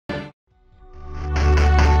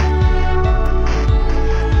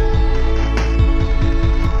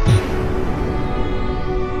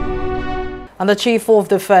And the Chief of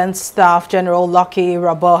Defense Staff, General Lucky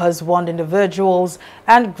IRABOR, has warned individuals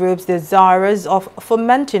and groups desirous of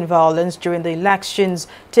fomenting violence during the elections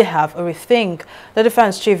to have a rethink. The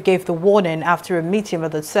Defense Chief gave the warning after a meeting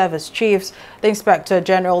with the service chiefs, the Inspector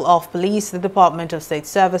General of Police, the Department of State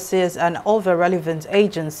Services and other relevant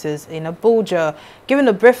agencies in Abuja. Given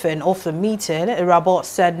a briefing of the meeting, IRABOR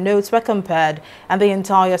said notes were compared and the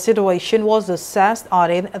entire situation was assessed,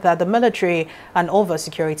 adding that the military and other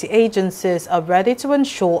security agencies are ready to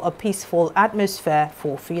ensure a peaceful atmosphere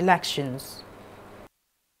for the elections.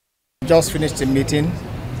 Just finished the meeting.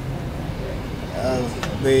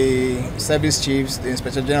 The service chiefs, the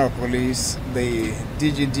Inspector General of Police, the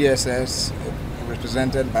DGDSS,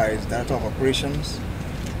 represented by the Director of Operations,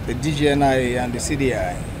 the DGNI and the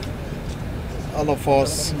CDI, all of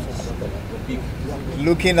us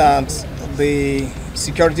looking at the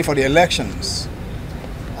security for the elections.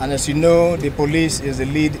 And as you know, the police is the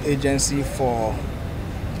lead agency for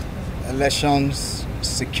elections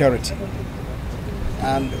security.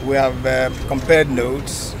 And we have compared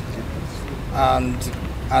notes and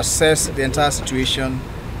assessed the entire situation,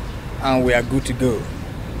 and we are good to go.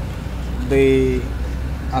 The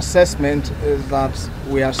assessment is that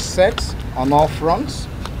we are set on all fronts.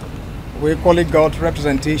 We equally got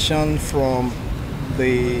representation from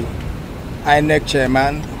the INEC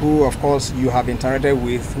chairman, who of course you have interacted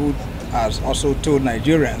with, who has also told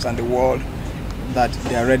Nigerians and the world that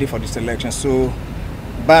they are ready for this election. So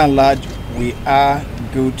by and large, we are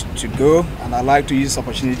good to go, and I'd like to use this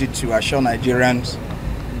opportunity to assure Nigerians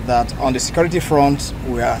that on the security front,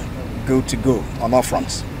 we are good to go on all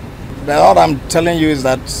fronts. But all I'm telling you is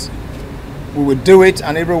that we will do it,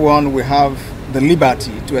 and everyone will have the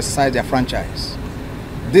liberty to exercise their franchise.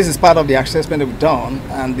 This is part of the assessment we've done,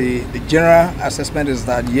 and the general assessment is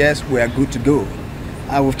that yes, we are good to go.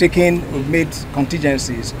 And we've made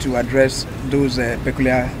contingencies to address those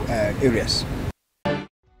peculiar areas.